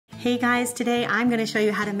Hey guys, today I'm going to show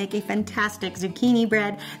you how to make a fantastic zucchini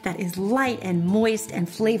bread that is light and moist and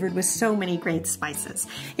flavored with so many great spices.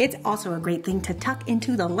 It's also a great thing to tuck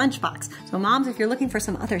into the lunchbox. So moms, if you're looking for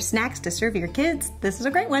some other snacks to serve your kids, this is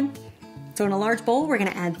a great one. So in a large bowl, we're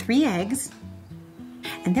going to add 3 eggs.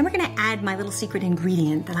 And then we're going to add my little secret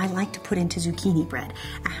ingredient that I like to put into zucchini bread,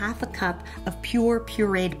 a 1/2 cup of pure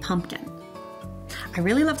pureed pumpkin. I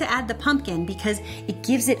really love to add the pumpkin because it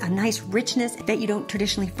gives it a nice richness that you don't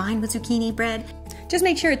traditionally find with zucchini bread. Just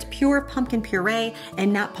make sure it's pure pumpkin puree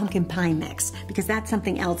and not pumpkin pie mix, because that's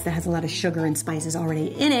something else that has a lot of sugar and spices already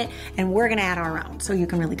in it, and we're gonna add our own, so you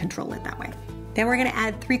can really control it that way. Then we're gonna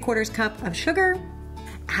add 3/4 cup of sugar,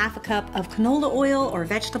 1/2 cup of canola oil or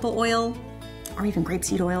vegetable oil, or even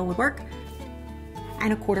grapeseed oil would work,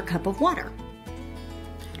 and 1/4 cup of water,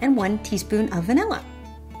 and 1 teaspoon of vanilla.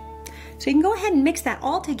 So you can go ahead and mix that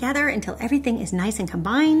all together until everything is nice and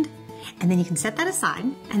combined, and then you can set that aside.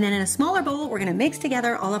 And then in a smaller bowl, we're gonna mix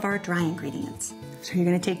together all of our dry ingredients. So you're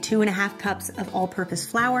gonna take 2½ cups of all-purpose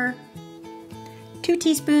flour, 2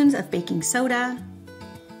 teaspoons of baking soda,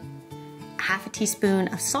 1/2 teaspoon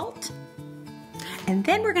of salt, and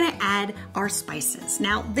then we're gonna add our spices.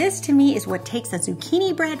 Now this to me is what takes a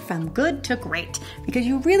zucchini bread from good to great, because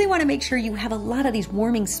you really wanna make sure you have a lot of these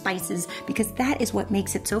warming spices, because that is what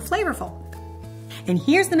makes it so flavorful. And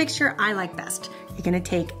here's the mixture I like best. You're gonna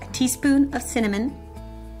take a teaspoon of cinnamon,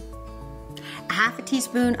 1/2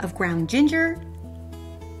 teaspoon of ground ginger,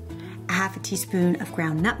 1/2 teaspoon of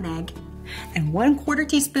ground nutmeg, and 1/4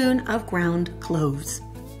 teaspoon of ground cloves.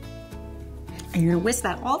 And you're gonna whisk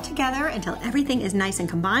that all together until everything is nice and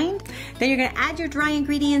combined. Then you're gonna add your dry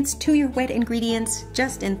ingredients to your wet ingredients,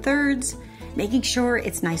 just in thirds, making sure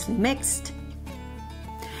it's nicely mixed.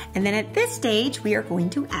 And then at this stage, we are going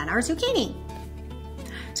to add our zucchini.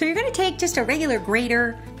 So you're gonna take just a regular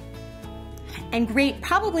grater and grate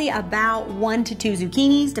probably about 1 to 2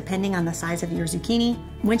 zucchinis, depending on the size of your zucchini.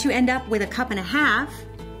 Once you end up with 1.5 cups,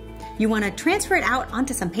 you wanna transfer it out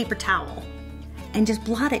onto some paper towel and just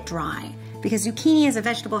blot it dry, because zucchini as a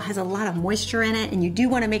vegetable has a lot of moisture in it, and you do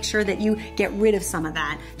want to make sure that you get rid of some of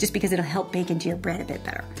that, just because it'll help bake into your bread a bit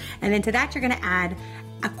better. And then to that, you're going to add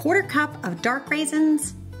 1/4 cup of dark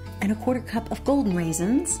raisins and 1/4 cup of golden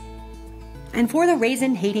raisins. And for the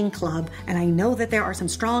raisin hating club, and I know that there are some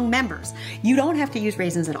strong members, you don't have to use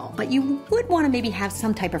raisins at all, but you would want to maybe have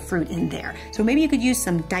some type of fruit in there. So maybe you could use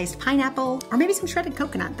some diced pineapple, or maybe some shredded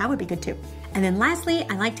coconut. That would be good too. And then lastly,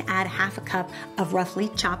 I like to add 1/2 cup of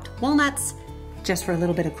roughly chopped walnuts, just for a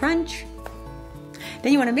little bit of crunch.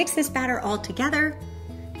 Then you want to mix this batter all together,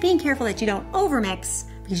 being careful that you don't overmix,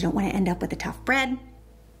 because you don't want to end up with a tough bread.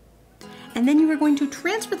 And then you are going to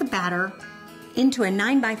transfer the batter into a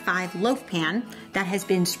 9x5 loaf pan that has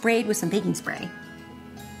been sprayed with some baking spray.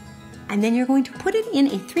 And then you're going to put it in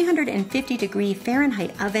a 350-degree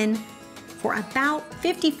Fahrenheit oven for about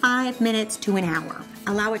 55 minutes to an hour.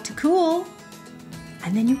 Allow it to cool,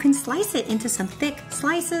 and then you can slice it into some thick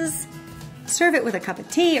slices. Serve it with a cup of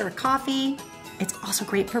tea or coffee. It's also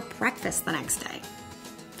great for breakfast the next day.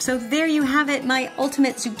 So there you have it, my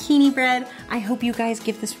ultimate zucchini bread. I hope you guys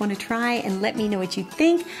give this one a try and let me know what you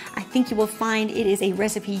think. I think you will find it is a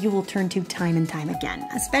recipe you will turn to time and time again,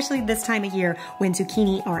 especially this time of year when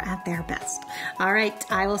zucchini are at their best. All right,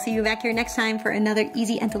 I will see you back here next time for another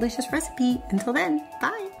easy and delicious recipe. Until then,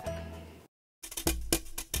 bye.